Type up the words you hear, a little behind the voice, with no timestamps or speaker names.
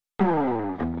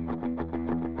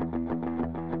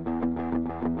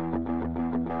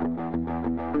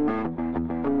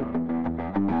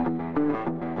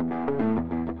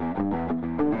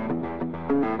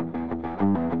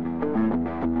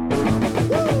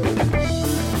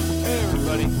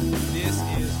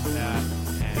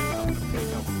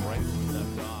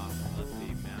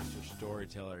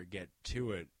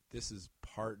to it. This is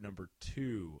part number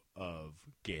 2 of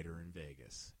Gator in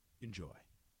Vegas. Enjoy.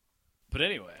 But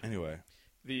anyway,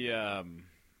 the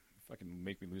fucking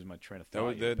make me lose my train of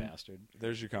thought, you bastard.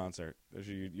 There's your concert.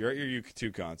 You're at your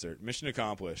U2 concert. Mission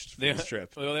accomplished for this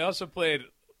trip. Well, they also played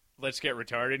Let's Get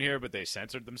Retarded in here, but they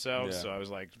censored themselves. Yeah. So I was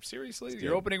like, seriously?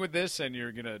 You're opening with this and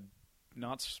you're going to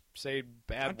not say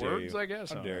bad words, I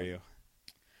guess? How dare you?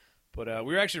 But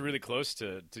we were actually really close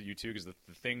to U2 because the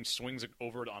thing swings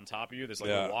over on top of you. There's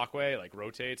like a walkway, like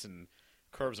rotates and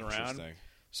curves around.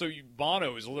 So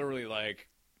Bono is literally like,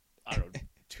 I don't know,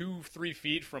 2-3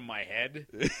 feet from my head,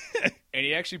 and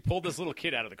he actually pulled this little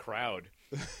kid out of the crowd.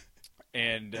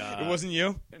 And it wasn't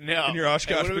you? No. In your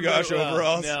Oshkosh Bagosh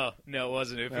overalls? No, it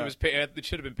wasn't. If it was, it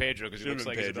should have been Pedro because he looks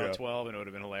like he's about 12, and it would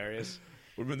have been hilarious.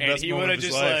 He would have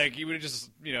just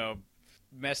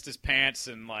messed his pants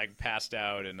and like passed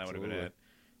out, and that would have been it.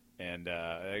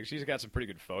 And she's got some pretty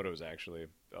good photos actually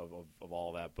of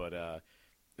all that, but.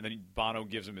 And then Bono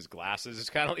gives him his glasses.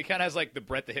 He kind of has like the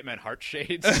Bret the Hitman Hart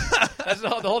shades. That's the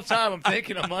whole time I'm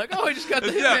thinking. I'm like, oh, he just got the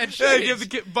Hitman shades.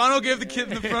 Bono gave the kid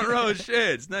in the front row his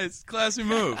shades. Nice, classy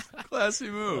move.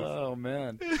 Oh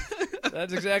man,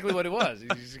 that's exactly what it was.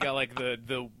 He's got like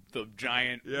the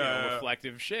giant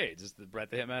reflective shades. It's the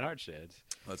Bret the Hitman Hart shades.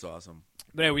 That's awesome.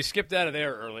 But anyway, we skipped out of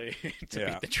there early to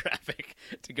beat the traffic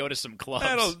to go to some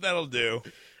clubs. That'll do.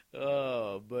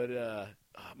 Oh, but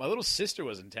my little sister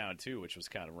was in town too, which was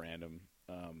kind of random.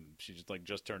 She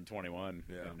just turned 21,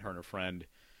 and her and her friend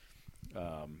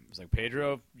was like,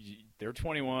 Pedro, they're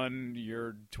 21,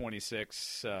 you're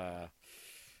 26.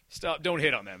 Stop! Don't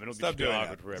hit on them. It'll be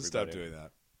awkward for everybody. Stop doing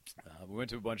that. We went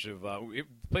to a bunch of a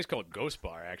place called Ghost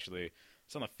Bar. Actually,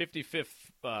 it's on the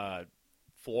 55th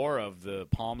floor of the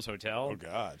Palms Hotel. Oh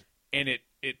God! And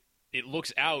it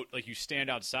looks out like you stand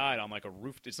outside on like a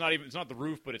roof. It's not the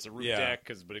roof, but it's a roof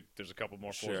deck but there's a couple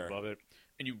more floors above it,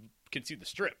 and you can see the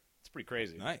strip. It's pretty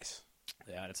crazy. Nice.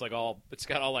 Yeah, and it's got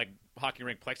all like hockey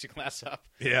rink plexiglass up.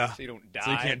 Yeah, so you don't die.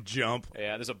 So you can't jump.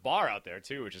 Yeah, there's a bar out there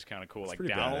too, which is kind of cool. It's like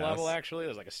down a level actually.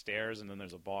 There's like a stairs, and then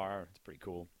there's a bar. It's pretty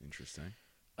cool. Interesting.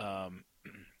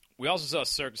 We also saw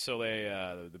Cirque du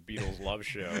Soleil, the Beatles love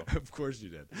show. Of course you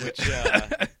did.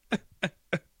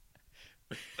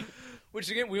 Which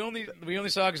again, we only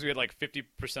saw because we had like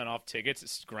 50% off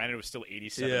tickets. Granted, it was still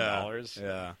 $87.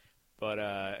 Yeah. But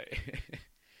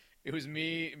it was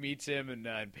me, Tim,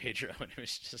 and Pedro, and it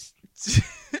was just.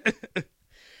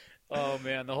 Oh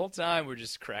man, the whole time we're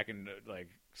just cracking like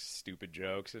stupid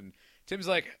jokes, and Tim's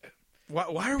like,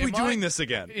 "Why are we doing this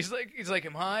again?" He's like,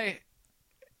 "Am I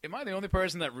the only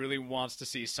person that really wants to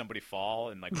see somebody fall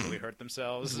and like really hurt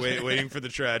themselves?" Waiting for the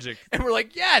tragic. And we're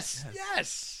like, yes.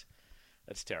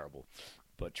 That's terrible,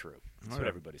 but true. That's what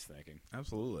everybody's thinking.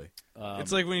 Absolutely.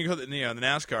 It's like when you go to the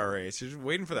NASCAR race. You're just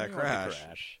waiting for that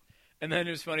crash. And then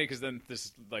it was funny because then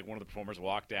this like one of the performers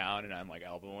walked down, and I'm like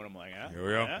elbowing him, like, here we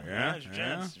go. There's your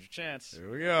chance.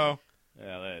 Here we go.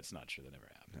 Yeah, that's not true. That never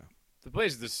happened. No. The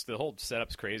place, the whole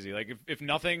setup's crazy. Like, if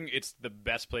nothing, it's the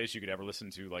best place you could ever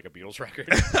listen to, like, a Beatles record.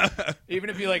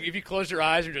 Even if you close your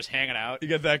eyes and you're just hanging out. You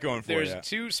get that going for you. There's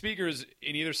 2 speakers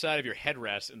in either side of your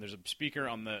headrest, and there's a speaker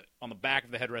on the back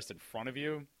of the headrest in front of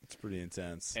you. It's pretty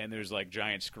intense. And there's, like,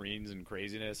 giant screens and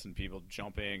craziness and people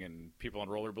jumping and people on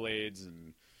rollerblades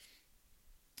and...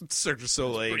 Cirque du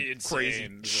Soleil, crazy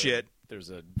shit.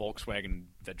 There's a Volkswagen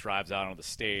that drives out on the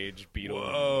stage.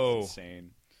 Beatles. Whoa. It's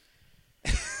insane.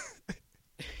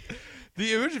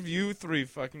 The image of you 3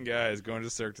 fucking guys going to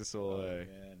Cirque du Soleil. Oh,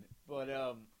 man. But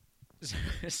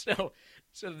so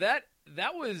that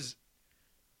was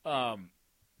so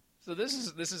this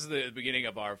is the beginning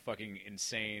of our fucking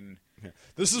insane.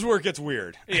 This is where it gets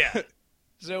weird. Yeah.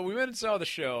 So we went and saw the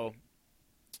show.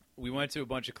 We went to a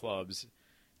bunch of clubs.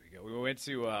 We went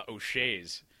to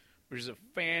O'Shea's, which is a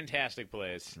fantastic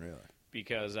place. Really?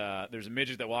 Because there's a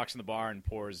midget that walks in the bar and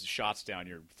pours shots down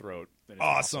your throat.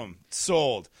 Awesome.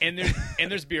 Sold. And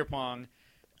there's beer pong.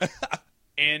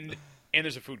 and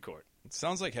there's a food court. It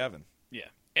sounds like heaven. Yeah.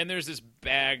 And there's this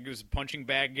punching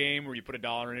bag game where you put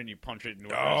 $1 in and you punch it.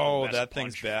 And that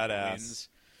thing's badass. Wins.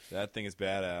 That thing is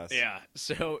badass. Yeah.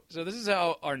 So this is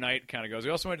how our night kind of goes.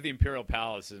 We also went to the Imperial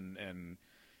Palace and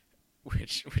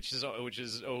which is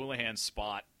O'Houlihan's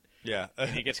spot. Yeah, and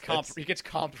he gets comp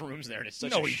rooms there, and it's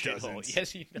such a shithole.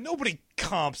 Yes, he does. Nobody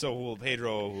comps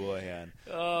Pedro O'Houlihan.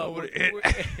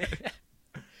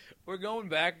 We're going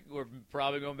back. We're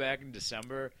probably going back in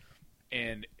December,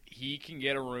 and he can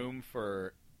get a room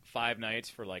for 5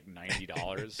 nights for like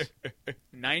 $90.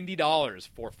 $90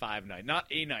 for 5 nights, not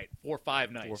a night, for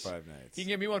 5 nights. 4 or 5 nights. He can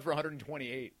get me one for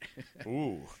 $128.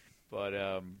 Ooh, but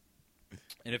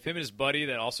and if him and his buddy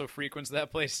that also frequents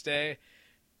that place stay.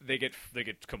 they get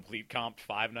complete comped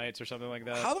 5 nights or something like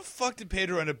that. How the fuck did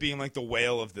Pedro end up being like the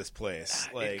whale of this place?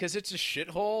 Like, because it's a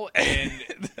shithole, and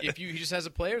he just has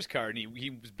a player's card, and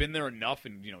he's been there enough,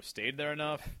 and stayed there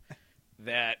enough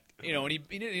that and he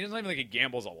doesn't even like he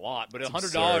gambles a lot, but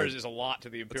 $100 is a lot to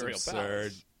the Imperial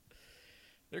Palace.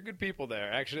 They're good people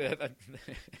there, actually.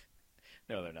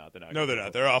 No, they're not. No, they're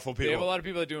not. They're awful people. They have a lot of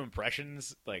people that do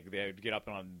impressions. Like, they get up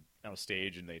on a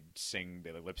stage and they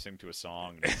lip sync to a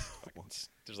song.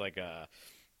 There's like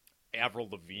Avril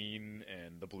Lavigne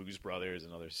and the Blues Brothers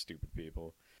and other stupid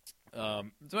people. So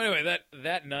anyway,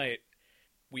 that night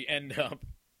we end up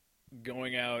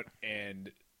going out and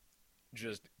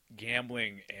just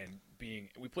gambling and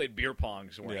we played beer pong,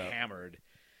 so we're hammered,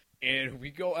 and we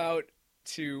go out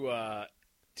to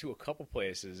a couple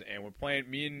places, and we're playing.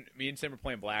 Me and Tim are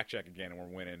playing blackjack again, and we're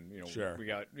winning. Sure. We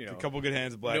got a couple good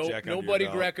hands of blackjack. Nobody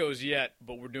Greco's yet,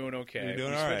 but we're doing okay. You're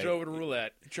doing we all switch right. over to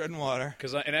roulette, treading water.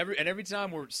 Every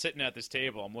time we're sitting at this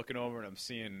table, I'm looking over and I'm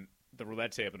seeing the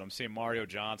roulette table, and I'm seeing Mario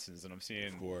Johnson's, and I'm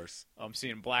seeing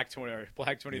black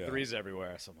 23s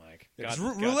everywhere. So I'm like,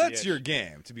 roulette's your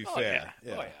game. To be fair,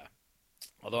 yeah. Oh yeah.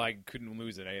 Although I couldn't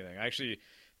lose at anything. Actually,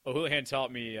 O'Houlihan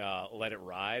taught me Let It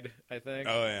Ride, I think.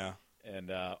 Oh yeah.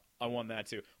 And I won that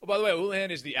too. Oh, by the way,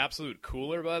 Houlihan is the absolute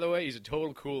cooler. By the way, he's a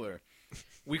total cooler.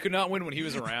 We could not win when he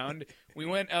was around. We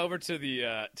went over to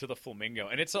the Flamingo,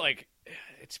 and it's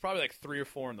probably like 3 or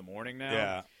 4 in the morning now.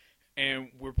 Yeah. And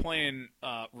we're playing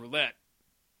roulette,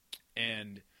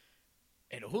 and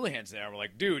Houlihan's there. We're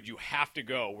like, dude, you have to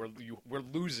go. We're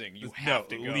losing. You have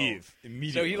to go. Leave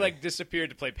immediately. So he disappeared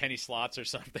to play penny slots or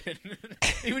something.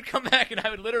 He would come back, and I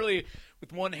would literally,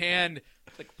 with one hand,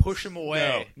 push him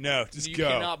away. No, just you go.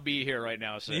 You cannot be here right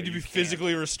now. So you need to be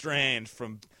physically restrained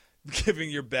from giving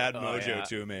your bad mojo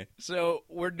to me. So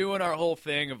we're doing our whole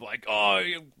thing of black.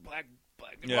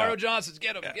 Mario Johnson's,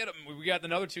 get him. We got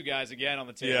another 2 guys again on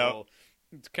the table.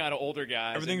 It's kind of older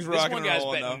guys. Everything's rocking and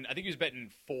rolling. Betting, I think he was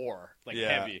betting 4,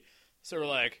 heavy. So we're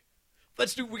like, we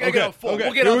gotta get on 4. Okay.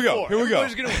 We'll get on 4. Here we go.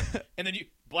 Everybody's gonna win. And then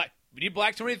we need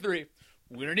black 23.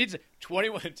 Winner needs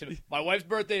 21. My wife's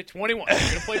birthday, 21. We're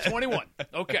gonna play 21.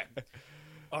 Okay.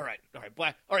 All right.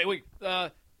 Black. All right. Wait.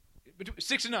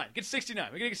 69. Get 69.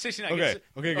 We're gonna get 69. Okay.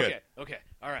 Good. Okay.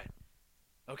 All right.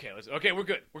 Okay. We're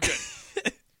good.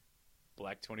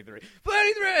 Black 23.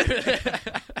 23.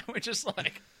 We're just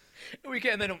like. We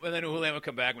can, and then Houlihan would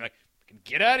come back and be like,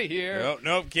 get out of here.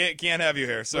 Nope, can't have you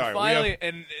here. Sorry. But finally,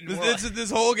 this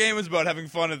whole game is about having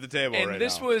fun at the table and right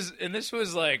this now. This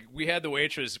was like, we had the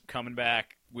waitress coming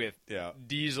back with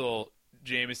Diesel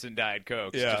Jameson Diet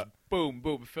Cokes. Yeah. Just boom,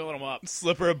 filling them up.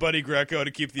 Slip her a Buddy Greco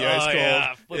to keep the ice cold.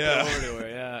 Yeah, flip it over to her,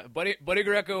 yeah. Buddy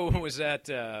Greco was at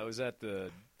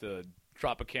the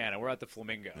Tropicana. We're at the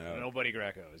Flamingo. No Buddy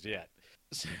Grecos yet.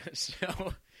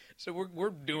 So we're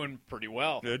doing pretty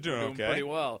well. They're doing okay. Pretty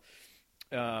well.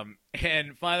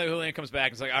 And finally, Houlihan comes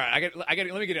back and is like, "All right, let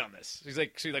me get in on this." He's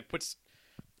like, so he puts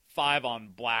 5 on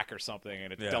black or something,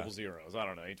 and it's double zeros. I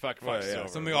don't know. He fucks over.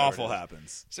 Something awful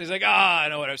happens. So he's like, I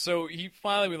know whatever. So we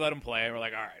let him play, and we're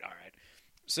like, all right.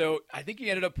 So I think he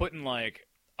ended up putting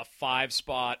a 5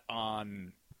 spot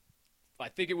on. I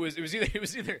think it was either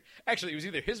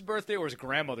his birthday or his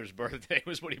grandmother's birthday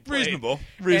was what he played. Reasonable.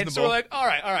 And so we're like, all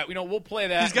right, we'll play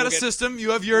that. He's got a system. You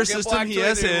have your system. He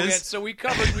has his. So we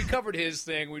covered his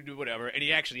thing. We do whatever, and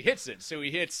he actually hits it. So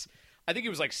he hits. I think it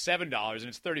was like $7, and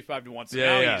it's 35 to 1. So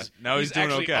now he's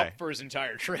doing okay. Up for his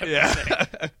entire trip. Yeah.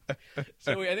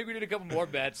 So I think we did a couple more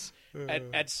bets.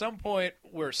 At some point,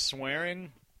 we're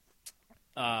swearing.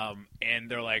 And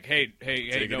they're like, hey,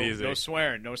 no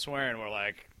swearing. We're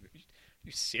like,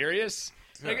 you serious?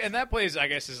 And that place, I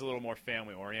guess, is a little more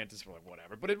family oriented. So we're like,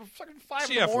 whatever. But it's fucking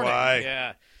 5 in the morning.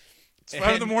 Yeah. It's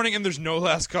 5 in the morning and there's no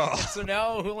last call. So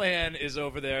now Houlihan is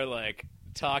over there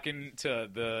talking to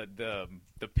the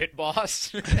pit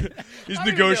boss. He's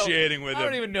negotiating with him. I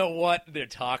don't even know what they're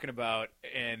talking about,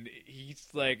 and he's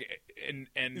like, and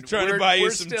he's trying to buy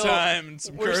you some time and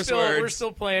some curse words. We're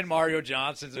still playing Mario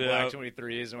Johnson's and Black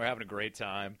 23s, and we're having a great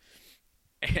time.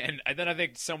 And then I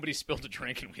think somebody spilled a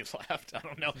drink and we left. I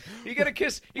don't know. You got a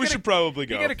kiss. We should probably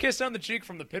go. You got a kiss on the cheek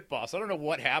from the pit boss. I don't know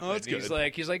what happened. Oh, that's good.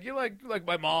 He's like you like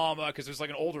my mom because there's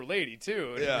an older lady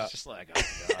too. And it's just like, oh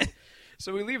my God.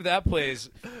 So we leave that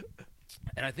place,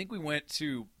 and I think we went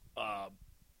to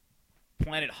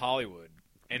Planet Hollywood.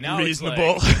 And now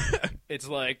reasonable. It's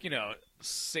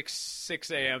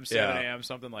 6 a.m., 7 a.m.,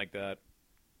 something like that.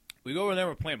 We go over there.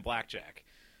 We're playing blackjack.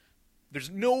 There's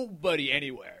nobody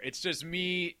anywhere. It's just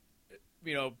me,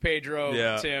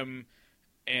 Pedro, Tim,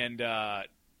 and the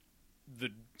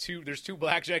there's two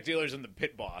blackjack dealers and the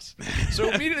pit boss. So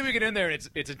immediately we get in there and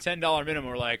it's a $10 minimum.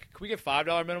 We're like, can we get $5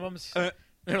 minimums?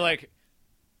 They're like,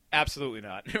 absolutely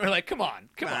not. And we're like, come on.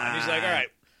 And he's like, all right,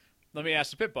 let me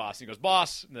ask the pit boss. And he goes,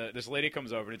 boss. And this lady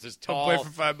comes over and it's this tall. I'll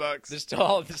play for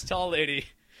 $5. This tall lady.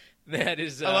 That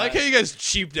is. I like how you guys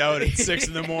cheaped out at 6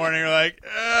 in the morning. You're like,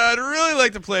 I'd really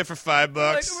like to play for $5.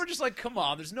 We're just like, come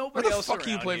on. There's nobody else around. Where the fuck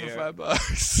can you play here. for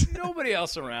 $5? Nobody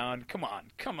else around. Come on.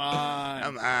 Come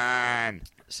on.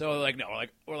 So like, no,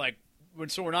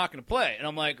 so we're not going to play. And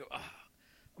I'm like,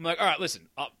 all right, listen.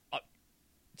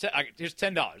 Here's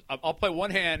 $10. I'll play one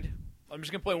hand. I'm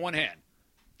just going to play one hand.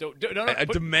 I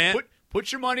demand.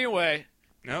 Put your money away.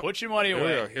 Nope. Put your money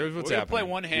away. Here's what's we're happening. Play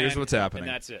one hand. Here's what's happening.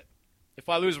 And that's it. If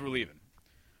I lose, we're leaving.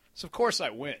 So of course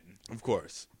I win. Of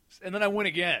course. And then I win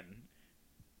again.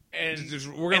 And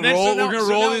we're gonna roll. We're gonna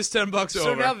roll these $10 over.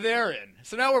 So now they're in.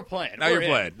 So now we're playing. Now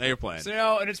you're playing. So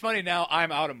now, and it's funny. Now I'm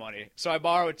out of money. So I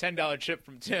borrow a $10 chip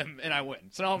from Tim, and I win.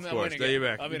 So now I'm winning again.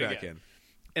 You're back in.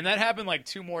 And that happened like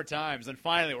 2 more times. And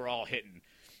finally, we're all hitting.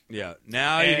 Yeah.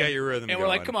 Now you got your rhythm. And we're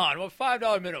like, come on, well,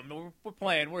 $5 minimum. We're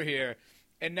playing. We're here.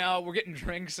 And now we're getting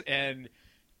drinks and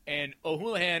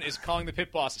O'Houlihan is calling the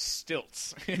pit boss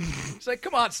Stilts. He's like,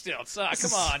 come on, Stilts.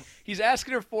 Come on. He's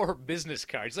asking her for her business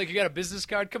card. He's like, you got a business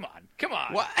card? Come on.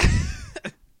 What?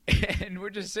 And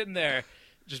we're just sitting there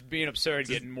just being absurd,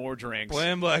 getting more drinks.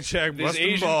 Playing blackjack,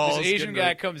 busting balls. This Asian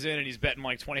guy comes in and he's betting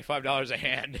like $25 a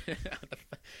hand.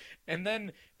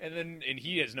 And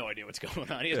he has no idea what's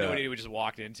going on. He has no idea we just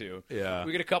walked into. Yeah.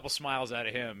 We get a couple smiles out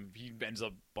of him. He ends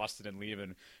up busting and leaving.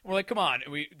 And we're like, come on.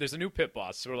 There's a new pit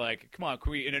boss. So we're like, come on,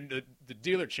 can we? And then the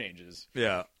dealer changes.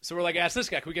 Yeah. So we're like, ask this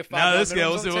guy. Can we get $5 minimums? This guy.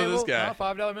 Let's do it with this guy. No,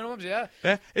 $5 minimums,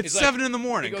 yeah. It's 7 in the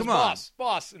morning. He goes, come on.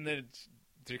 Boss. And then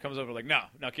he comes over like, no,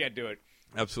 can't do it.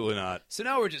 Absolutely not. So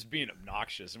now we're just being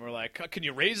obnoxious, and we're like, "Can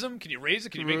you raise them? Can you raise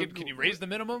it? Can you make it? Can you raise the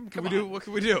minimum? What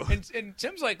can we do?" And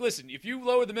Tim's like, "Listen, if you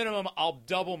lower the minimum, I'll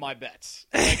double my bets.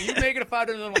 Like, you make it a $5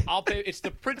 minimum, I'll pay. It's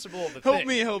the principle of the thing. Help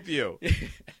me, help you.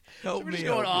 So we're just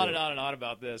going on and on and on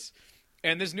about this,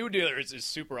 and this new dealer is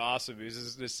super awesome.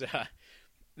 He's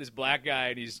this black guy,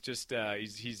 and he's just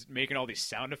he's making all these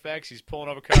sound effects. He's pulling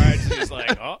over cards. And he's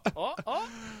like, oh.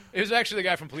 It was actually the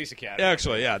guy from Police Academy.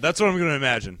 Actually, yeah, that's what I'm going to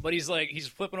imagine. But he's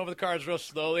flipping over the cards real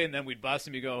slowly, and then we'd bust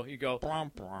him. You go, he goes, wah,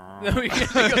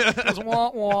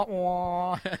 wah,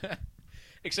 wah.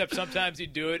 Except sometimes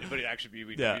he'd do it, but it'd actually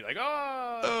we'd be like,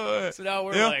 oh. So now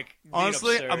we're like,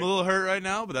 honestly, absurd. I'm a little hurt right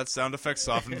now, but that sound effect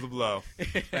softened the blow.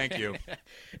 Thank you.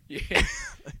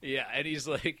 Yeah, and he's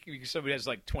like, somebody has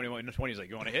like 21, 20. He's like,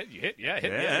 you want to hit? You hit? Yeah,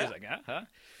 hit. Yeah. He's like, huh?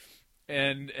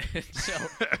 And so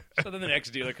then the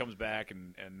next dealer comes back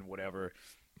and whatever.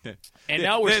 And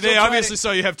now they obviously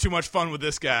saw you have too much fun with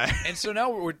this guy. And so now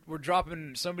we're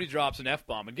dropping. Somebody drops an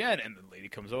F-bomb again, and the lady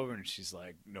comes over and she's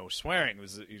like, "No swearing. It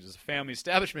was a family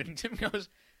establishment." And Tim goes,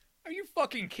 "Are you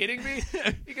fucking kidding me?"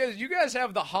 Because you guys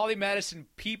have the Holly Madison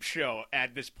Peep Show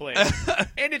at this place,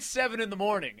 and it's 7 in the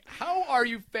morning. How are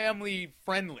you family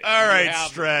friendly? All right,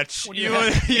 Stretch. Are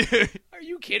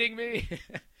you kidding me?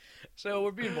 So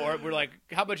we're being more. We're like,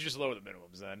 how about you just lower the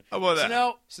minimums then? How about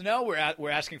that? So now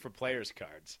we're asking for players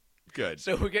cards. Good.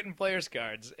 So we're getting players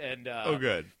cards, and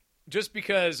good. Just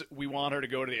because we want her to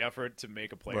go to the effort to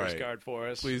make a players card for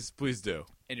us. Please do.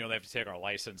 And they have to take our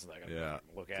license and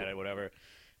look at it, whatever.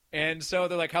 And so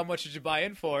they're like, "How much did you buy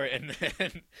in for?" And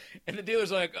the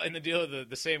dealer's like, the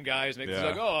same guy who's making, he's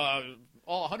like, all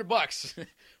 $100,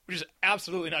 which is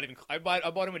absolutely not even. I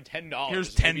bought him in $10.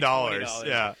 Here's $10.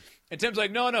 Yeah. And Tim's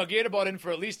like, no, Gator bought in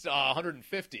for at least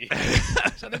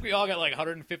 $150. So I think we all got like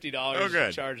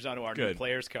 $150 charged onto our new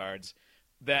players cards.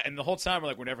 And the whole time we're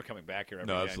like, we're never coming back here ever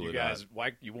again. Absolutely you guys,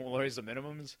 why you won't raise the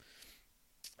minimums?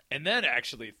 And then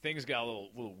actually things got a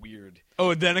little weird.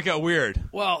 Oh, and then it got weird.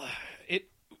 Well, the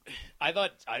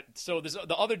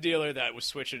other dealer that was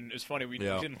switching, it was funny. We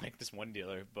didn't like this one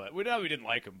dealer, but we didn't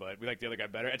like him, but we liked the other guy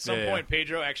better. At some point,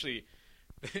 Pedro actually.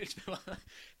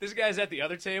 This guy's at the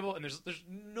other table, and there's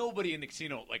nobody in the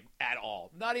casino like at all.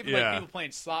 Not even like people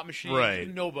playing slot machines.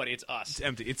 Right. Nobody. It's us. It's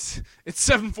empty. It's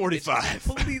 7:45. It's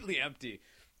completely empty.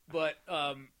 But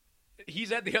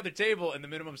he's at the other table, and the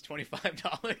minimum's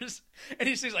 $25. And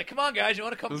he's like, "Come on, guys, you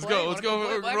want to come play? Let's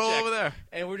go. Roll over there."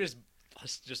 And we're just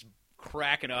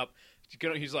cracking up.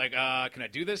 He's like, can I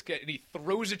do this? And he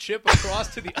throws a chip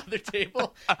across to the other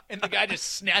table, and the guy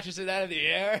just snatches it out of the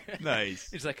air.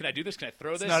 Nice. He's like, can I do this? Can I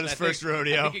throw this? It's not his first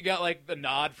rodeo. I think he got like the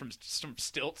nod from some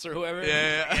Stilts or whoever.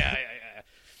 Yeah.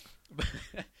 But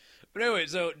anyway,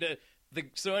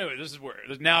 this is where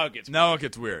now it gets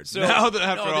weird. So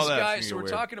after all that, guy. So we're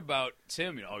talking about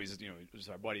Tim. He's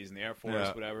our buddy. He's in the Air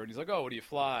Force, whatever. And he's like, oh, what do you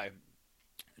fly?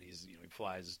 He's he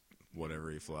flies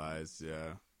whatever he flies.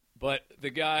 Yeah. But the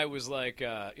guy was like,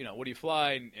 what do you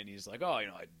fly? And he's like, oh,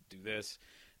 I do this.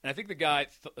 And I think the guy,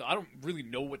 I don't really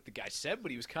know what the guy said,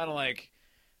 but he was kind of like,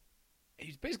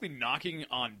 he's basically knocking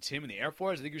on Tim in the Air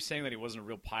Force. I think he was saying that he wasn't a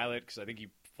real pilot because I think he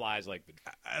flies like the.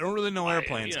 I don't really know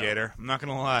airplanes, Gator. I'm not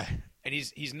gonna lie. And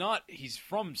he's not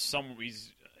from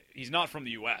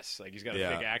the U.S. Like he's got a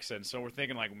thick accent, so we're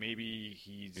thinking like maybe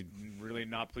he's really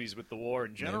not pleased with the war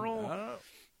in general. I don't know.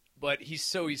 But he's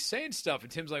saying stuff,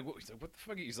 and Tim's like, what the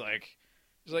fuck? He's like,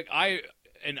 I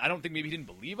don't think maybe he didn't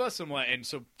believe us. And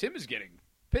so Tim is getting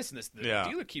pissed, and the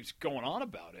dealer keeps going on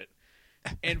about it.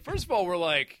 And first of all, we're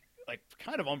like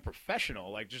kind of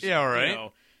unprofessional, like just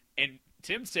and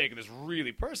Tim's taking this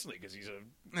really personally because he's a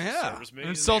serviceman,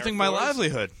 insulting my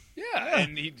livelihood. Yeah,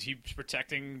 and he's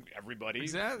protecting everybody,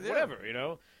 exactly, whatever,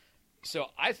 So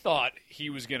I thought he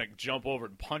was gonna jump over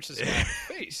and punch this guy in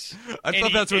the face. I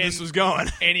thought that's where this was going.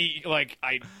 And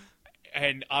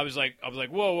I was like,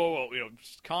 whoa,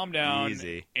 just calm down.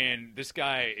 Easy. And this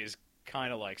guy is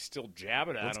kind of like still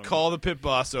jabbing at him. Let's call the pit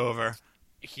boss over.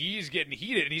 He's getting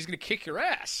heated, and he's gonna kick your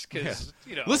ass because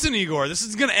Listen, Igor, this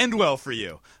is gonna end well for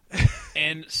you.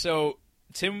 And so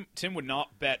Tim would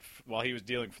not bet while he was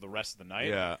dealing for the rest of the night.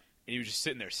 Yeah. And he was just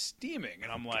sitting there steaming,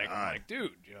 and I'm like,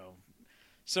 dude,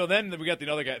 So then we got the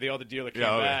other dealer came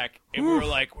back, and we're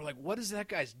like, what is that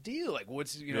guy's deal? Like,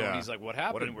 what's And he's like, what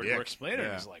happened? And we're explaining it.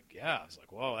 And he's like, I was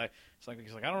like, whoa. He's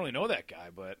like, I don't really know that guy,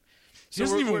 but he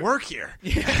doesn't even work here.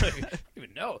 Yeah, I don't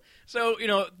even know. So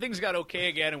things got okay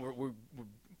again, and we're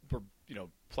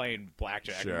playing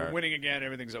blackjack. Sure. And we're winning again.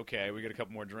 Everything's okay. We get a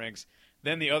couple more drinks.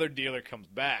 Then the other dealer comes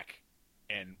back,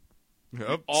 and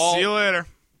see you later.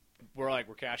 We're like,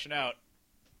 we're cashing out.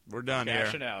 We're done here.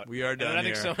 Cashing out. We are done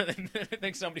here. I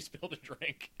think somebody spilled a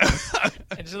drink.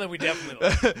 And so then we definitely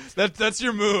left. That's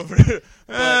your move.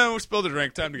 We spilled a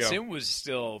drink. Time to go. Tim was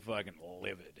still fucking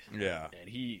livid. Yeah. And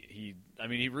he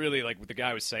really, like, what the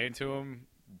guy was saying to him,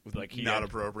 like, not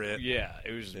appropriate. Yeah,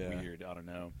 it was weird. I don't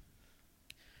know.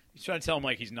 He's trying to tell him,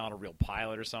 like, he's not a real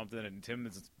pilot or something, and Tim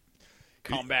is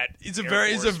combat. He's a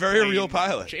very real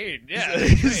pilot.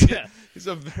 Yeah.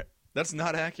 That's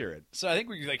not accurate. So I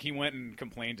think he went and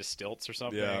complained to Stilts or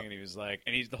something, and he was like,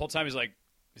 and the whole time he's like,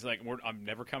 I'm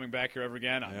never coming back here ever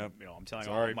again. I'm telling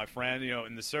all of my friends,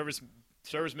 and the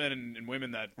servicemen and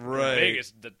women that in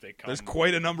Vegas that they come. There's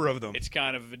quite a number of them. It's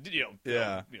kind of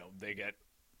they get.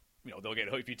 They'll get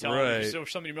if you tell them if you show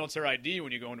somebody military ID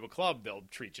when you go into a club, they'll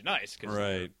treat you nice.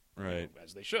 Right.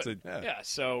 As they should.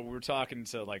 So we were talking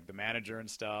to like the manager and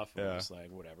stuff. And yeah. Just like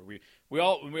whatever. We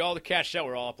all cashed out.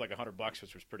 We're all up like $100,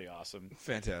 which was pretty awesome.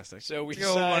 Fantastic. So we got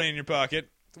a little money in your pocket.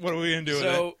 What are we gonna do with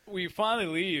it? So we finally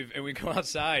leave and we go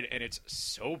outside and it's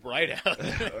so bright out.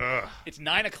 It's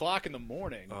 9:00 in the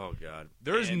morning. Oh god,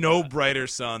 there is no brighter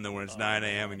sun than when it's 9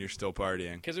 a.m. and you're still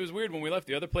partying. Because it was weird when we left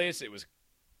the other place. It was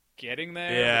getting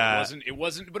there. Yeah. It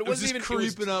wasn't even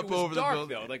creeping up over dark, the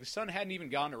building. Though. Like the sun hadn't even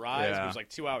gone to rise. Yeah. It was like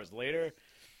 2 hours later.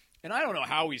 And I don't know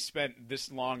how we spent this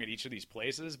long at each of these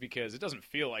places because it doesn't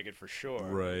feel like it for sure.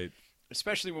 Right.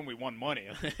 Especially when we won money.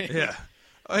 Yeah.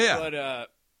 Oh yeah. But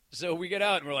so we get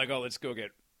out and we're like, let's go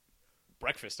get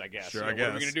breakfast, I guess. Sure, I guess. What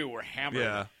are we gonna do? We're hammered.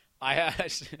 Yeah.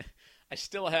 I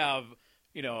still have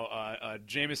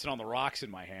Jameson on the rocks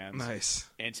in my hands. Nice.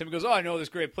 And Tim goes, I know this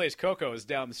great place. Coco is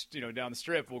down the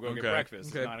strip. We'll go get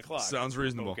breakfast at 9:00. Sounds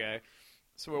reasonable. Okay.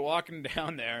 So we're walking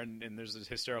down there, and there's this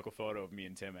hysterical photo of me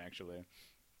and Tim, actually.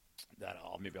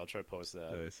 Maybe I'll try to post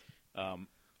that. Nice.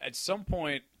 At some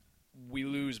point, we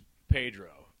lose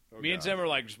Pedro. Me and Tim are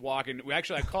like just walking.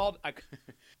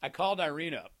 I called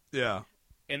Irene up. Yeah.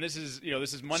 And this is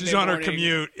Monday. She's on morning. her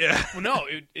commute. Yeah. Well, no,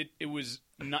 it was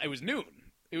noon.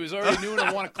 It was already noon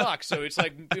or 1:00, so it's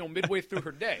like midway through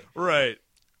her day. Right.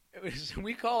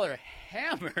 We call her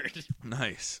hammered.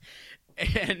 Nice.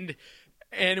 And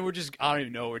we're just I don't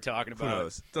even know what we're talking about. Who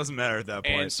knows? Doesn't matter at that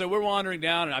point. And so we're wandering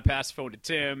down, and I pass the phone to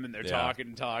Tim, and they're talking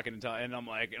and talking and talking, and I'm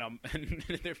like,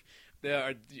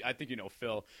 I think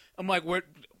Phil. I'm like,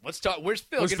 let's talk. Where's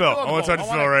Phil? Where's Phil? I want to talk to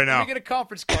Phil right now. Let me get a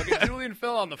conference call. Get Julie and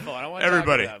Phil on the phone. I want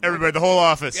everybody, to talk to them. everybody, the whole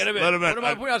office. Get him in. Let him in.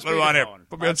 Put him on here.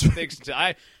 Put me on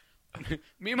speaker.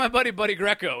 Me and my buddy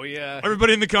Greco.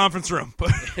 Everybody in the conference room.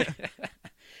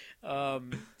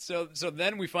 So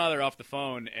then we finally are off the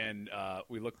phone, and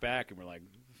we look back, and we're like, "Who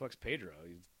the fuck's Pedro?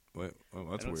 Wait, well,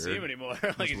 that's weird. I don't see him anymore.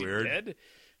 Like, is he dead?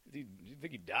 Do you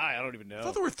think he died? I don't even know. I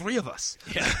thought there were 3 of us.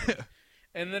 Yeah.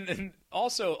 And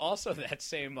also at that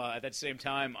same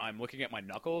time, I'm looking at my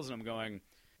knuckles, and I'm going,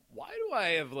 why do I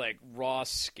have like raw,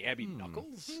 scabby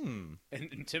knuckles?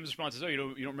 And Tim's response is, oh, you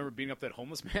don't remember beating up that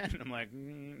homeless man? And I'm like,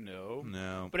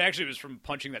 no. But actually, it was from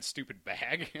punching that stupid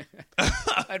bag.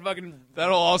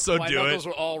 That'll also do it. My knuckles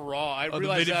were all raw. I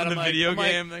realized that from the video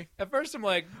game. At first, I'm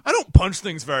like, I don't punch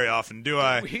things very often, do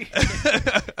I?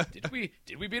 Did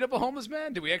we beat up a homeless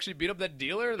man? Did we actually beat up that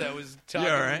dealer that was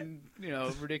talking,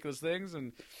 ridiculous things?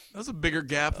 And that was a bigger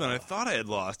gap than I thought I had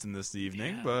lost in this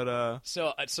evening. But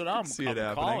so now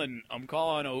I'm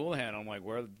calling O'Houlihan. I'm like,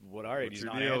 what are you? He's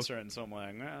not answering. So I'm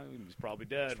like, he's probably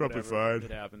dead. He's probably fine.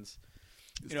 It happens.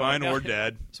 He's fine or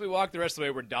dead. So we walk the rest of the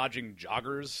way. We're dodging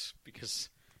joggers because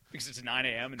it's 9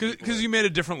 a.m. Because you made a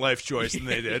different life choice than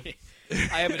they did.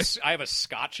 I have a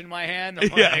scotch in my hand. I'm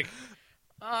like,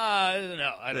 no,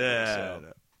 I don't think so.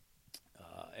 No.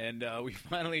 And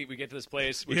we get to this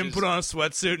place. You didn't put on a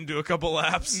sweatsuit and do a couple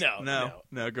laps? No,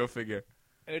 go figure.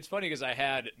 And it's funny because I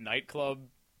had nightclub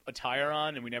attire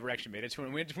on, and we never actually made it to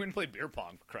it. We didn't play beer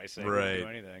pong, for Christ's sake. Right. We didn't do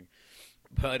anything.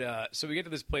 But so we get to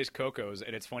this place, Coco's,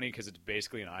 and it's funny because it's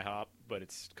basically an IHOP, but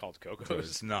it's called Coco's.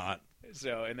 It's not.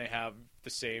 So, and they have the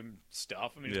same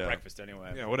stuff. I mean, it's breakfast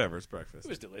anyway. Yeah, whatever. It's breakfast. It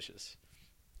was delicious.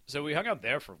 So we hung out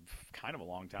there for kind of a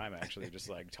long time, actually, just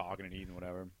like talking and eating,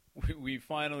 whatever. We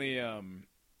finally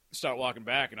start walking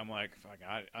back, and I'm like, fuck,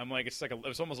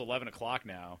 it's almost 11 o'clock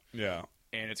now. Yeah.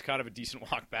 And it's kind of a decent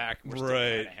walk back. We're still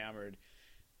kind of hammered.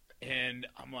 And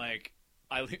I'm like,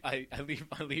 I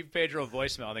leave Pedro a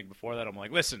voicemail. I think before that, I'm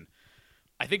like, listen,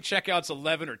 I think checkout's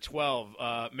 11 or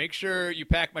 12. Make sure you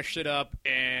pack my shit up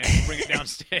and bring it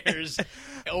downstairs,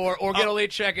 or get a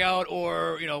late checkout,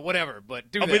 or whatever. But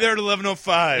I'll be there at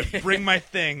 11:05. Bring my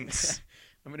things.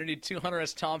 I'm gonna need 2 Hunter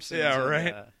S. Thompsons. Yeah,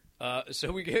 right.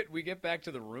 So we get back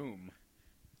to the room,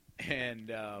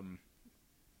 and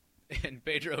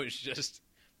Pedro is just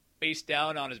face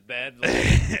down on his bed,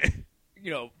 like,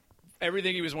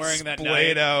 everything he was wearing that night,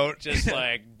 splayed out, just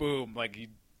like boom, like he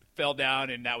fell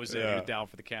down and that was it. He was down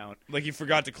for the count. Like he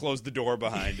forgot to close the door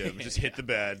behind him. Just hit the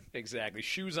bed. Exactly,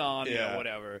 shoes on,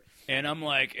 whatever. And I'm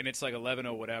like, and it's like 11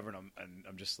 or whatever, and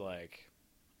I'm just like,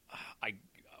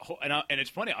 and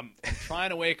it's funny. I'm trying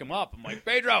to wake him up. I'm like,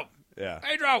 Pedro. Yeah.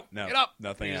 Pedro, no, get up.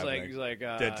 Nothing happening. He's like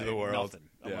dead to the world. Nothing.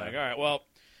 I'm like, all right, well,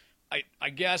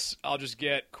 I guess I'll just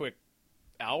get quick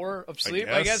hour of sleep.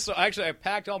 I guess. So actually, I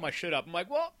packed all my shit up. I'm like,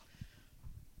 well,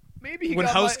 maybe when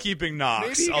housekeeping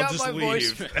knocks, I'll just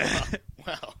leave.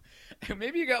 Well,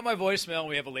 maybe you got my voicemail and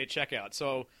we have a late checkout.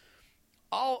 So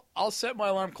I'll set my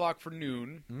alarm clock for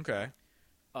noon. Okay.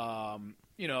 And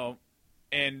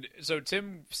so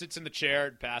Tim sits in the chair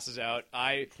and passes out.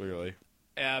 Clearly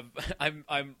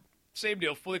I'm same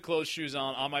deal, fully clothed, shoes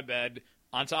on my bed,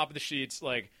 on top of the sheets,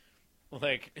 like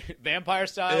vampire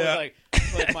style, with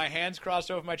like my hands crossed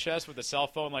over my chest with the cell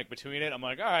phone like between it. I'm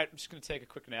like, all right, I'm just gonna take a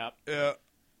quick nap. Yeah,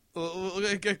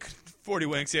 40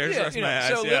 winks here. Just rest my eyes.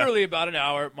 So literally about an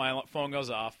hour, my phone goes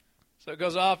off. So it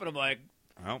goes off, and I'm like,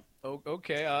 oh,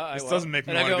 okay. This doesn't make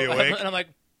me want to be awake. And I'm like,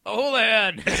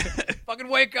 O'Houlihan, fucking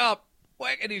wake up,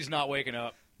 and he's not waking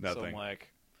up. Nothing. So I'm like,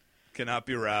 cannot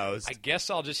be roused. I guess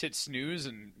I'll just hit snooze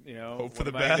and hope for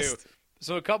the best.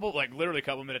 So literally a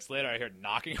couple minutes later, I heard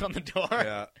knocking on the door.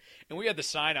 Yeah. And we had the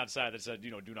sign outside that said,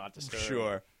 do not disturb.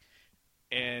 Sure.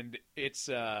 And it's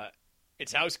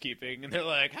housekeeping, and they're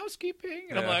like, housekeeping,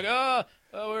 and I'm like, oh,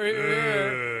 we're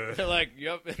here. They're like,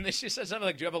 yep. And they just said something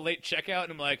like, do you have a late checkout?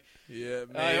 And I'm like, yeah,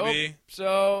 maybe. I hope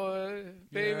so,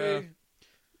 maybe.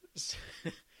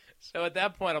 Yeah. So at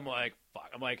that point, I'm like,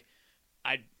 fuck. I'm like,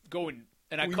 I go and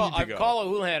I call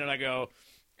O'Houlihan, and I go.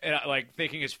 And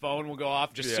thinking his phone will go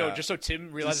off just so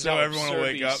Tim realizes how everyone will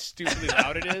wake up. Stupidly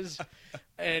loud it is,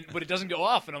 but it doesn't go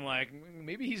off, and I'm like,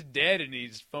 maybe he's dead and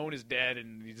his phone is dead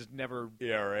and he's just never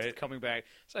coming back.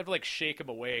 So I have to shake him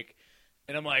awake,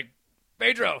 and I'm like,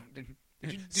 Pedro,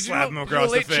 did slap him you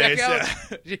across the face? Yeah.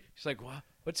 He's like,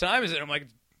 what time is it? I'm like,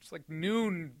 it's like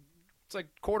noon. It's like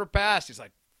 15:15. He's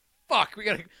like, fuck, we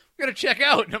gotta check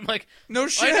out, and I'm like, no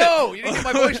shit. I know, you didn't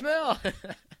get my voicemail.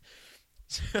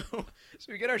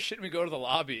 So we get our shit and we go to the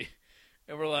lobby,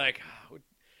 and we're like,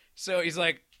 so he's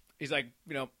like,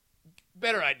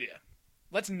 better idea.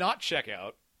 Let's not check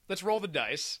out. Let's roll the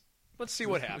dice. Let's see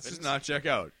what happens. Let's just not check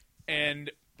out. And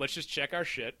let's just check our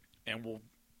shit, and we'll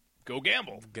go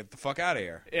gamble. Get the fuck out of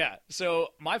here. Yeah. So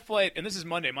my flight, and this is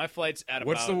Monday, my flight's at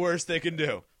What's the worst they can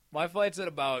do? My flight's at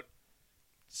about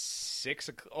 6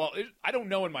 o'clock. Well, I don't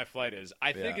know when my flight is.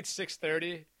 I think it's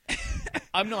 6:30.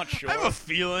 I'm not sure. I have a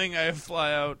feeling I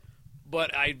fly out.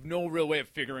 But I have no real way of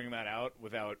figuring that out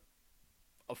without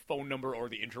a phone number or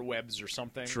the interwebs or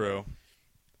something. True.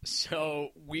 So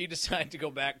we decided to go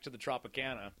back to the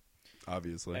Tropicana.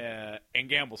 Obviously. And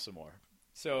gamble some more.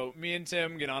 So me and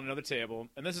Tim get on another table,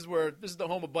 and this is the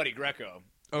home of Buddy Greco.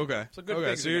 Okay. So good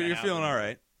okay. So you're feeling all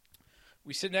right.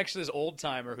 We sit next to this old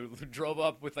timer who drove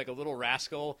up with like a little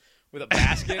rascal with a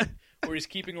basket where he's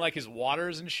keeping like his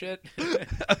waters and shit.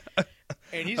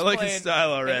 And he's I like playing, his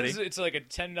style already. It's like a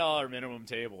 $10 minimum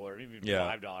table, or even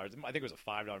 $5. I think it was a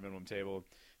 $5 minimum table,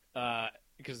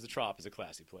 because the Trop is a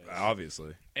classy place,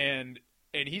 obviously. And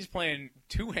he's playing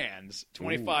two hands,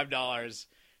 $25,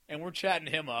 and we're chatting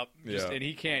him up, and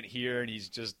he can't hear, and he's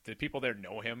just the people there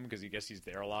know him because I guess he's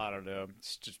there a lot. I don't know,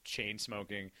 it's just chain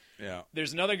smoking. Yeah.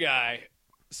 There's another guy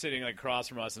sitting like across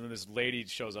from us, and then this lady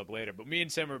shows up later. But me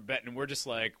and Tim are betting, and we're just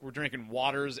like, we're drinking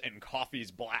waters and coffee's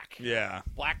black. Yeah.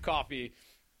 Black coffee,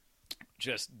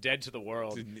 just dead to the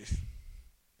world.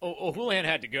 O'Houlihan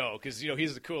had to go because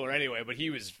he's the cooler anyway, but he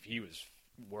was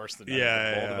worse than both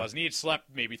of us, and he had slept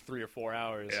maybe 3 or 4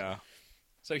 hours. Yeah.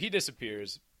 So he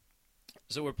disappears.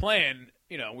 So we're playing.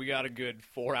 We got a good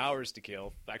 4 hours to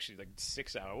kill. Actually, like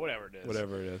 6 hours, whatever it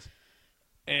is.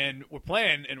 And we're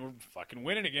playing, and we're fucking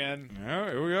winning again. All right,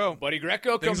 here we go. Buddy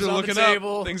Greco comes on the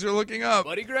table. Things are looking up.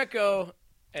 Buddy Greco.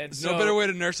 And There's no better way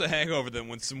to nurse a hangover than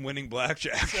with some winning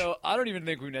blackjack. So I don't even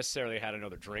think we necessarily had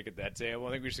another drink at that table.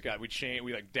 I think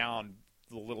we like downed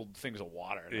the little things of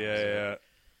water. Yeah.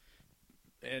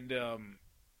 And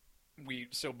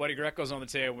so Buddy Greco's on the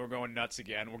table. We're going nuts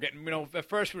again. We're getting, at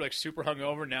first we're like super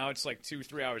hungover. Now it's like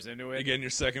 2-3 hours into it. You're getting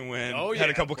your second win. Oh, yeah. Had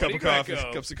a couple cups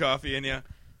of coffee in you.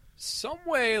 Some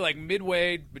way, like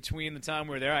midway between the time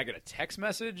we were there, I get a text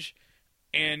message,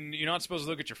 and you're not supposed to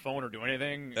look at your phone or do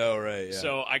anything. Oh, right, yeah.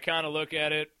 So I kind of look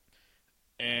at it,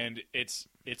 and it's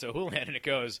O'Houlihan, and it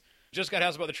goes, just got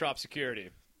housed by the Trop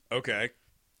security. Okay.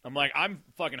 I'm like, I'm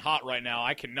fucking hot right now.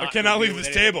 I cannot leave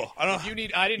this table. I don't.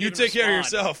 You take care of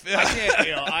yourself. Yeah. I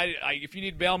can't. If you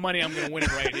need bail money, I'm going to win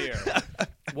it right here.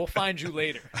 We'll find you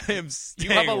later. I am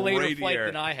staying You have a later right flight here.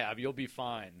 than I have. You'll be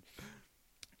fine.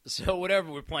 So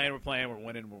whatever, we're playing, we're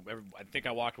winning. I think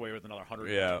I walked away with another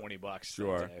 $120.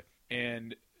 Sure. That day.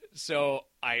 And so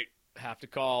I have to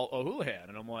call O'Houlihan,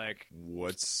 and I'm like,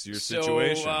 "What's your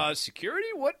situation? Security?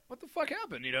 What the fuck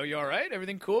happened? You all right?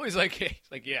 Everything cool?" He's like,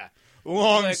 "Yeah."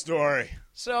 Long story.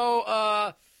 So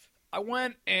I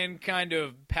went and kind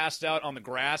of passed out on the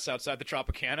grass outside the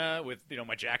Tropicana with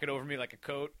my jacket over me like a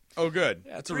coat. Oh, good.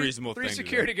 Yeah, that's a reasonable thing. 3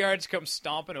 security guards come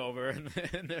stomping over, and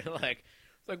they're like.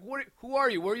 Like, who are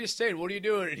you? Where are you staying? What are you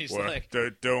doing? And he's like,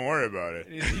 don't worry about it.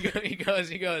 He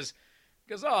goes,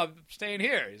 oh, I'm staying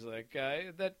here. He's like,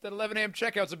 that 11 a.m.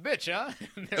 checkout's a bitch, huh?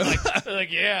 And they're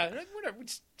like, yeah, we're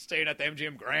staying at the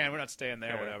MGM Grand. We're not staying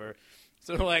there, whatever.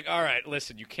 So they're like, all right,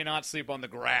 listen, you cannot sleep on the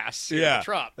grass. Yeah, in the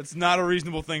Trop. That's not a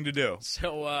reasonable thing to do.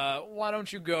 So why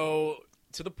don't you go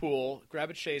to the pool, grab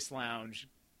a Chase Lounge,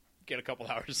 get a couple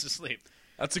hours to sleep?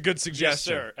 That's a good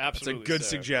suggestion. Yes, sir. Absolutely, that's a good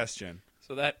suggestion.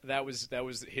 So that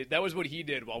was what he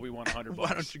did while we won $100.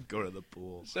 Why don't you go to the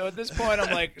pool? So at this point,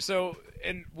 I'm like,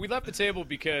 and we left the table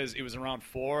because it was around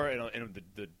 4 and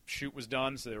the shoot was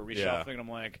done, so they were reshuffling. And I'm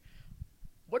like,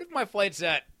 what if my flight's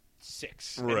at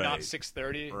 6 and not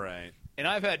 6:30? Right. And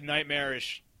I've had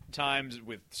nightmarish times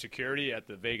with security at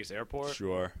the Vegas airport.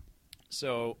 Sure.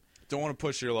 So don't want to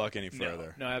push your luck any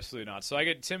further. No, absolutely not. So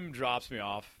Tim drops me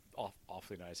off.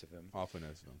 Awfully nice of him. Awfully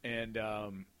nice of him.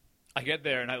 And I get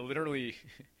there, and I literally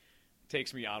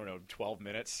takes me, 12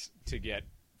 minutes to get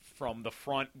from the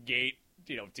front gate,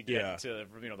 to get to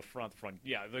the front,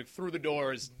 like through the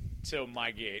doors to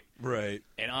my gate. Right.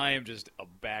 And I am just a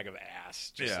bag of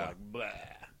ass, just like blah.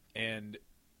 And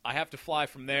I have to fly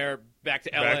from there back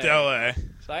to LA. Back to LA.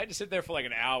 So I had to sit there for like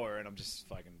an hour, and I'm just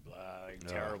fucking blah, like,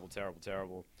 terrible.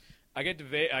 I get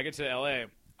to LA.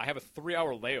 I have a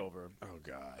 3-hour layover. Oh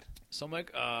God. So I'm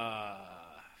like,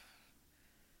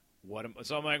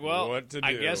 well, what to do?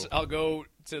 I guess I'll go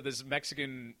to this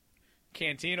Mexican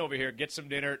canteen over here, get some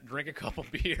dinner, drink a couple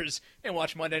beers, and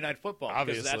watch Monday Night Football.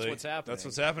 Obviously, that's what's happening. That's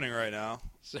what's happening right now.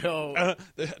 So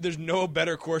there's no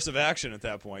better course of action at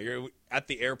that point. You're at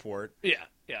the airport. Yeah.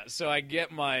 So I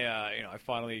get my,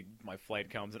 my flight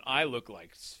comes, and I look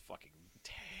like fucking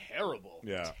terrible.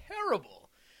 Yeah. Terrible.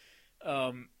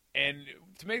 And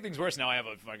to make things worse, now I have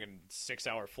a fucking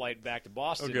 6-hour flight back to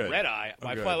Boston, red eye.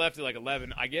 My flight left at like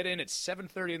 11. I get in at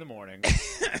 7:30 in the morning.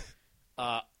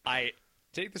 I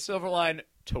take the Silver Line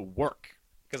to work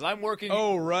because I'm working.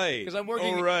 Oh right. Because I'm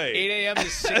working 8 a.m. to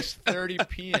 6:30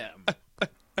 p.m.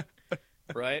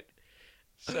 Right.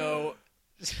 So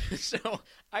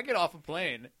I get off a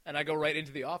plane and I go right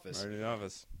into the office. Right in the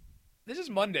office. This is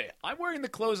Monday. I'm wearing the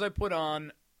clothes I put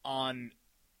on.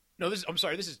 No, this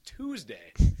is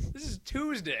Tuesday. This is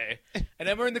Tuesday, and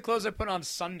I'm wearing the clothes I put on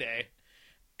Sunday,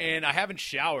 And I haven't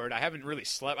showered. I haven't really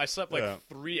slept. I slept like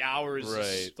 3 hours.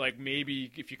 Right. Like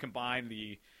maybe if you combine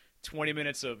the 20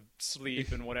 minutes of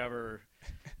sleep and whatever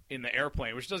in the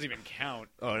airplane, which doesn't even count.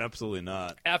 Oh, absolutely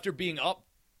not. After being up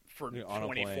for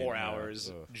 24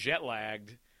 hours, jet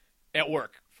lagged at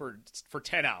work for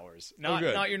 10 hours.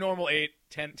 Not your normal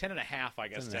 10 and a half, I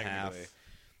guess, technically.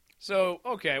 So,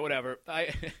 okay, whatever.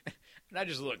 I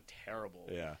just looked terrible.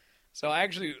 Yeah. So I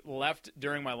actually left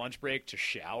during my lunch break to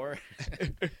shower.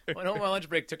 Went home my lunch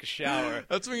break, took a shower.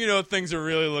 That's when you know things are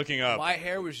really looking up. My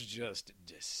hair was just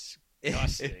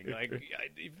disgusting. Like,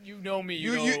 if you know me,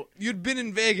 you'd been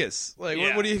in Vegas. Like,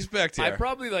 what do you expect here? I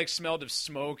probably like smelled of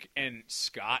smoke and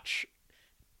scotch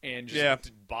and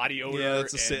just body odor. Yeah,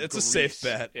 it's a safe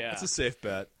bet. Yeah, it's a safe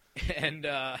bet. And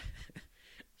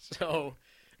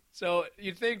so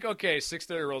you think, okay,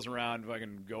 6:30 rolls around, if I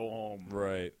can go home,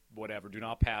 right? Whatever, do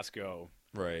not pass go.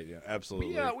 Right, yeah,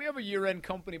 absolutely. We have a year-end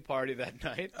company party that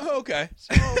night. Oh, okay.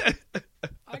 So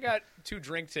I got 2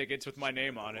 drink tickets with my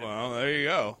name on it. Well, there you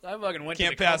go. I fucking went to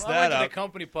the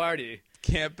company party.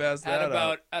 Can't pass that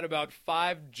up. At about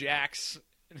 5 jacks,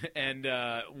 and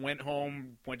went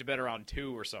home, went to bed around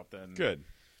 2 or something. Good.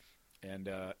 And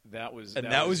that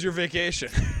was your vacation.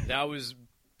 That was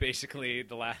basically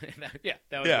the last.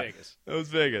 That was Vegas. That was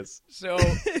Vegas. So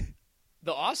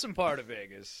the awesome part of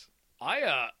Vegas,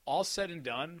 all said and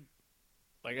done,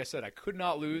 like I said, I could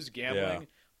not lose gambling.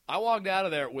 I walked out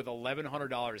of there with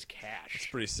 $1,100 cash. It's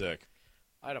pretty sick.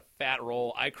 I had a fat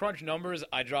roll. I crunched numbers.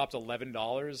 I dropped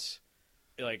 $11.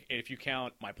 Like, if you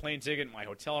count my plane ticket, my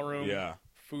hotel room,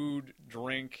 food,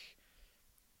 drink,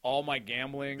 all my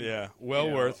gambling. Yeah,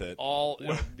 worth it. All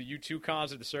the U2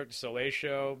 concert, the Cirque du Soleil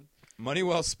show. Money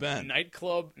well spent.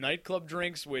 Nightclub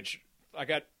drinks, which I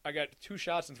got 2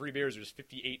 shots and 3 beers. It was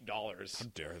 $58. How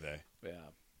dare they? Yeah.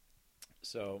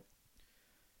 So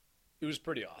it was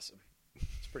pretty awesome.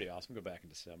 It's pretty awesome. Go back in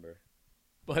December.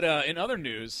 But in other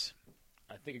news,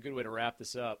 I think a good way to wrap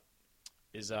this up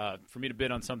is for me to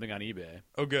bid on something on eBay.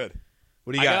 Oh, good.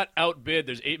 What do you got? I got outbid.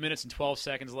 There's 8 minutes and 12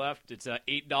 seconds left. It's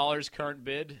 $8 current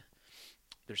bid.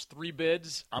 There's 3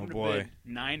 bids. I'm going to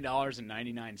bid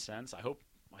 $9.99. I hope.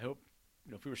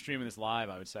 If we were streaming this live,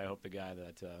 I would say I hope the guy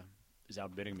that is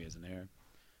outbidding me isn't here.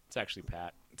 It's actually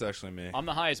Pat. It's actually me. I'm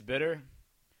the highest bidder.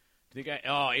 Do you think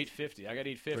 $8.50? I got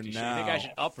 $8.50. So you think I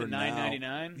should up to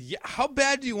 $9.99? Yeah. How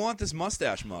bad do you want this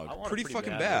mustache mug? I want pretty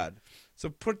fucking bad. So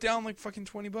put down like fucking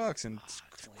 $20 and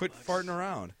quit farting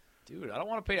around. Dude, I don't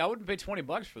want to pay. I wouldn't pay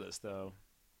 $20 for this though.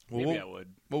 Maybe I would.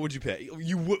 What would you pay?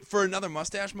 You would for another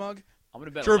mustache mug? I'm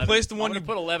gonna bet to replace the one you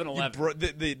put 11.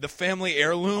 The family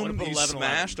heirloom that you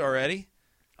smashed already.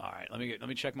 All right, let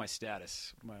me check my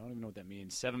status. I don't even know what that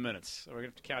means. 7 minutes. We're gonna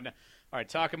have to count down. All right,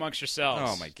 talk amongst yourselves.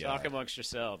 Oh my god, talk amongst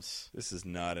yourselves. This is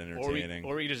not entertaining.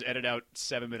 Or we can just edit out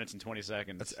 7 minutes and 20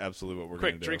 seconds. That's absolutely what we're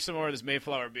gonna do. Quick, drink some more of this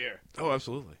Mayflower beer. Oh,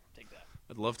 absolutely. Take that.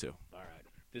 I'd love to. All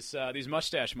right. These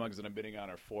mustache mugs that I'm bidding on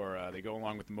are for. They go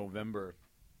along with the Movember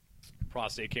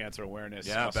prostate cancer awareness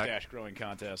mustache growing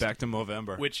contest. Back to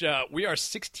Movember, which we are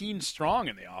 16 strong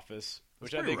in the office,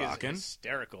 which I think is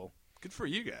hysterical. Good for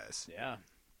you guys. Yeah.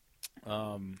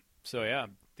 So yeah,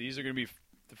 these are going to be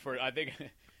for. I think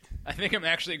I'm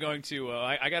actually going to.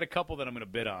 I got a couple that I'm going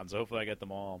to bid on, so hopefully I get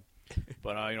them all.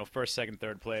 But first, second,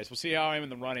 third place. We'll see how I am in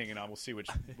the running, and we'll see which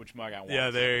mug I want. Yeah,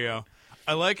 there you go.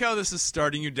 I like how this is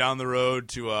starting you down the road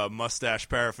to mustache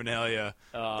paraphernalia,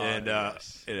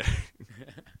 yes.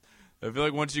 I feel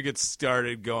like once you get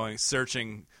started going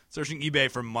searching eBay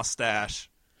for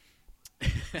mustache,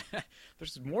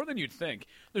 there's more than you'd think.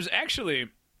 There's actually,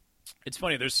 it's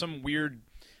funny. There's some weird.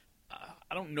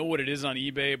 I don't know what it is on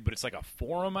eBay, but it's like a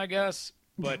forum, I guess.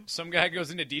 But some guy goes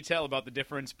into detail about the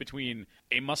difference between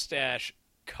a mustache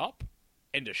cup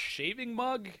and a shaving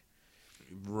mug.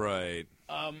 Right.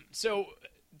 So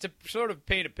to sort of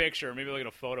paint a picture, maybe look at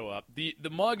a photo up. The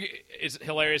mug is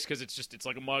hilarious because it's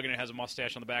like a mug and it has a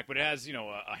mustache on the back, but it has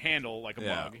a handle like a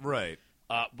mug. Right.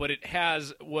 But it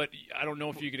has what I don't know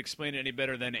if you could explain it any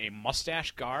better than a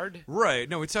mustache guard. Right.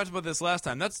 No, we talked about this last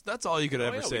time. That's all you could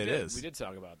ever say it is. We did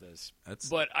talk about this.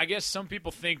 But I guess some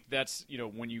people think that's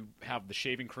when you have the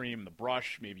shaving cream and the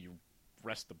brush, maybe you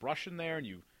rest the brush in there and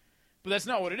you. But that's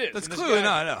not what it is. That's clearly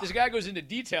not. No. This guy goes into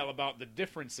detail about the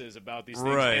differences about these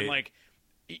things, right. And like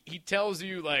he tells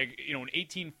you like in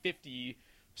 1850,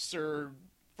 Sir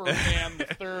Ferdinand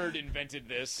III invented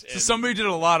this. So somebody did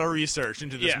a lot of research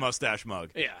into this mustache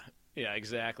mug. Yeah,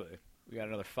 exactly. We got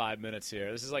another 5 minutes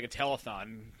here. This is like a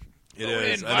telethon. It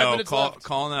is. I know.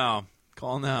 Call now.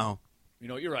 You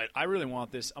know, you're right. I really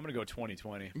want this. I'm going to go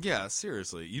 2020. Yeah,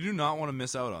 seriously. You do not want to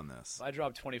miss out on this. If I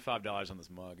drop $25 on this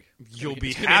mug, you'll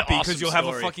be happy because you'll have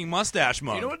a fucking mustache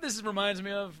mug. You know what this reminds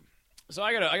me of? So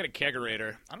I got a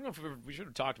kegerator. I don't know if we should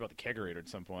have talked about the kegerator at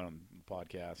some point on the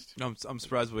podcast. No, I'm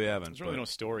surprised we haven't. There's really no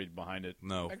story behind it.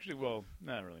 No. Actually, well,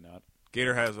 not really not.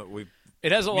 Gator has what we.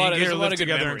 It has a lot of. Gator lived good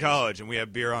together memories. in college, and we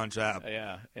have beer on tap.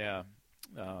 Yeah.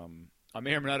 I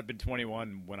may or may not have been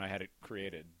 21 when I had it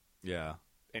created. Yeah.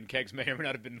 And kegs may or may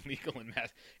not have been legal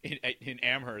in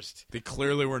Amherst. They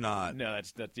clearly were not. No,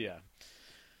 that's yeah.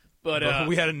 But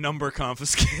we had a number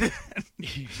confiscated.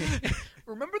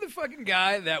 Remember the fucking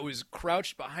guy that was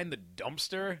crouched behind the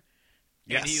dumpster?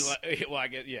 Yes. And he, well, I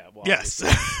guess, yeah. Well, yes.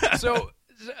 So,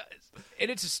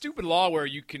 and it's a stupid law where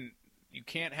you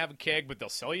can't have a keg, but they'll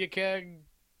sell you a keg.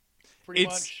 Pretty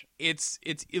much. It's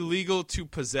illegal to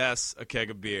possess a keg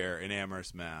of beer in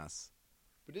Amherst, Mass.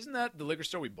 But isn't that the liquor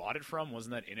store we bought it from?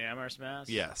 Wasn't that in Amherst, Mass?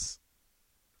 Yes.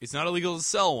 It's not illegal to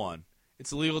sell one.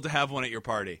 It's illegal to have one at your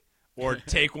party. Or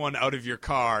take one out of your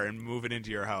car and move it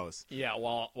into your house. Yeah,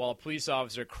 while a police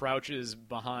officer crouches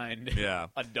behind a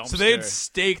dumpster. So they had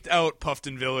staked out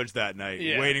Puffton Village that night,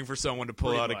 waiting for someone to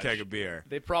pull out a keg of beer.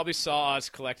 They probably saw us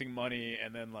collecting money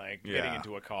and then getting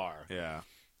into a car. Yeah.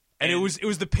 And it was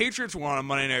the Patriots were on a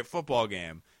Monday Night Football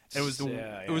game. And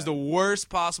it was the worst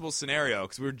possible scenario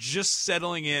because we were just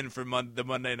settling in for the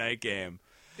Monday night game.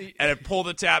 And it pulled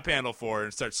the tap handle for it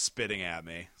and starts spitting at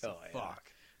me. So, fuck.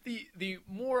 The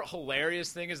more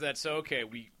hilarious thing is that so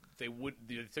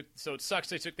it sucks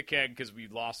they took the keg because we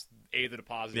lost A, the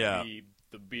deposit, B,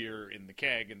 the beer in the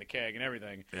keg and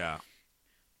everything. Yeah.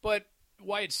 But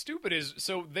why it's stupid is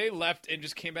so they left and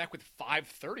just came back with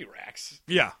 530 racks.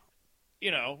 Yeah.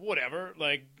 You know, whatever.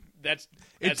 Like that's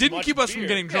it didn't keep us from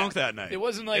getting drunk that night. It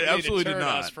wasn't like it absolutely did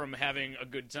not. us from having a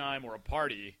good time or a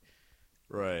party.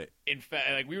 Right. In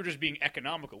fact, we were just being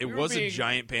economical. It was a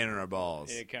giant pain in our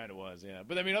balls. It kind of was, yeah.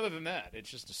 But I mean, other than that, it's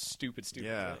just a stupid thing.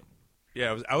 Yeah,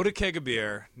 it was out a keg of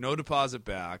beer, no deposit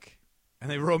back, and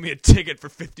they wrote me a ticket for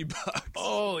 $50.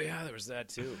 Oh yeah, there was that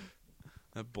too.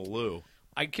 That blew.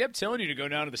 I kept telling you to go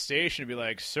down to the station and be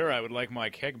like, "Sir, I would like my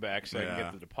keg back so I can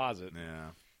get the deposit."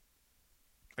 Yeah.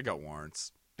 I got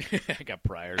warrants. I got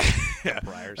priors.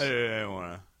 I didn't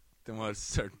want to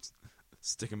start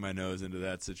sticking my nose into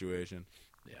that situation.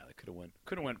 Yeah, that could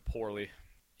have went poorly.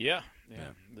 Yeah.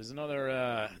 There's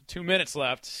another 2 minutes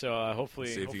left, so hopefully,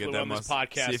 see if you get that this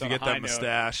podcast. See if you get that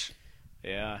mustache.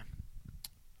 Yeah.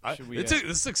 This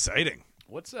is exciting.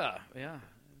 What's yeah?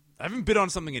 I haven't bid on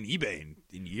something in eBay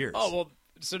in years. Oh well,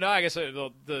 so now I guess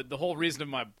the whole reason of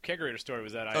my kegerator story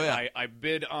was that I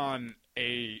bid on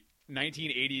a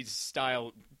 1980s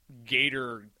style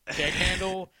Gator keg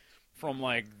handle from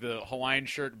the Hawaiian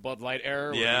shirt Bud Light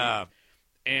era. Yeah.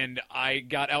 And I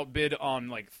got outbid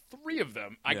on 3 of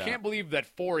them. I can't believe that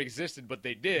 4 existed, but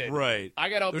they did. Right. I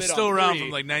got outbid on 3. They're still around from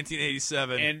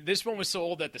 1987. And this one was so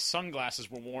old that the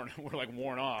sunglasses were worn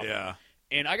off. Yeah.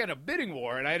 And I got a bidding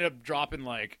war, and I ended up dropping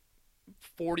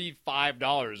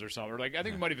 $45 or something. Or I think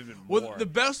it might have even been more. Well, the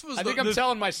best was I think I'm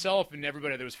telling myself and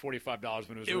everybody that it was $45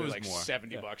 when it was really more.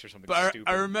 $70 or something. But stupid.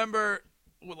 I remember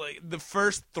the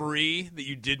first 3 that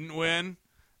you didn't win.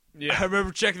 Yeah. I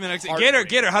remember checking the next day.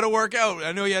 Gator, how'd it work out?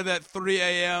 I know you had that 3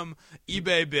 a.m.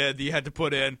 eBay bid that you had to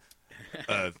put in.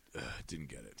 Didn't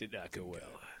get it. Did not go well.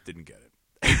 Didn't get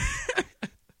it.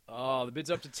 Oh, the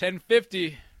bid's up to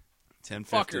 $10.50.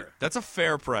 $10.50. That's a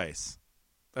fair price.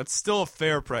 That's still a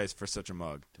fair price for such a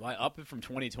mug. Do I up it from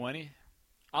 2020?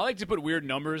 I like to put weird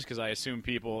numbers because I assume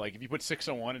people, if you put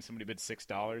 601 and somebody bids $6,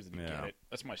 then you get it.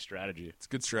 That's my strategy. It's a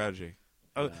good strategy.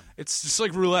 It's just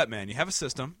like roulette, man. You have a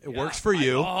system. It works for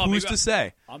you. Who's to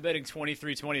say? I'm betting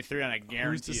 23-23, and I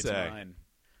guarantee it's mine.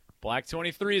 Black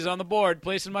 23 is on the board,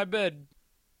 placing my bid.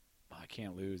 Oh, I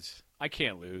can't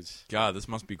lose. God, this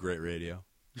must be great radio.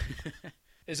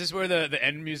 Is this where the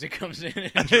end music comes in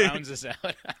and drowns us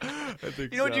out? I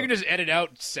think you know what? You can just edit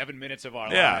out 7 minutes of our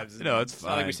lives. No, it's fine.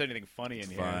 Not like we said anything funny in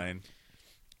here. Fine.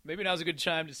 Maybe now's a good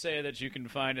time to say that you can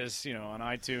find us, on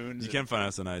iTunes. You can find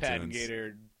us on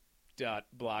iTunes.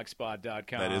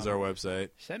 PatandGator.blogspot.com. That is our website.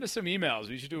 Send us some emails.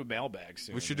 We should do a mailbag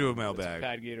soon. We should do a mailbag.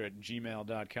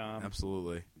 PatandGator@gmail.com.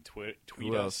 Absolutely.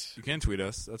 Tweet us. You can tweet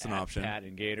us. That's an option.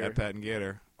 PatandGator. At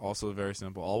PatandGator. Also very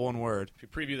simple. All one word. If you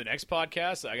preview the next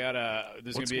podcast, I got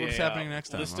there's going to be what's happening next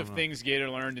time? List of things Gator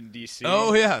learned in D.C.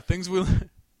 Oh, yeah. Things we learned.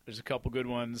 There's a couple good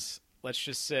ones. Let's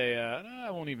just say,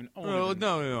 I won't even. No,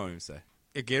 we won't even say.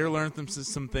 Yeah, Gator learned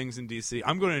some things in D.C.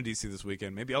 I'm going to D.C. this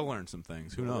weekend. Maybe I'll learn some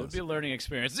things. Who knows? It'll be a learning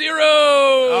experience. 0!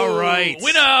 All right.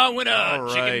 Winner! All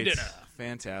Chicken right. dinner.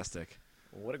 Fantastic.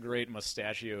 What a great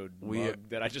mustachioed mug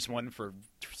that I just won for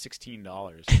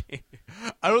 $16.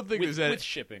 I don't think with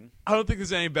shipping. I don't think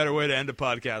there's any better way to end a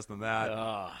podcast than that.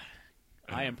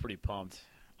 I am pretty pumped.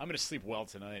 I'm going to sleep well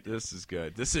tonight. This is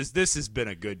good. This has been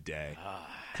a good day.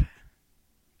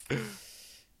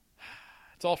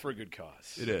 It's all for a good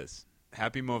cause. It is.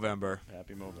 Happy Movember.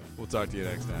 Happy Movember. We'll talk to you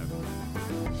next time.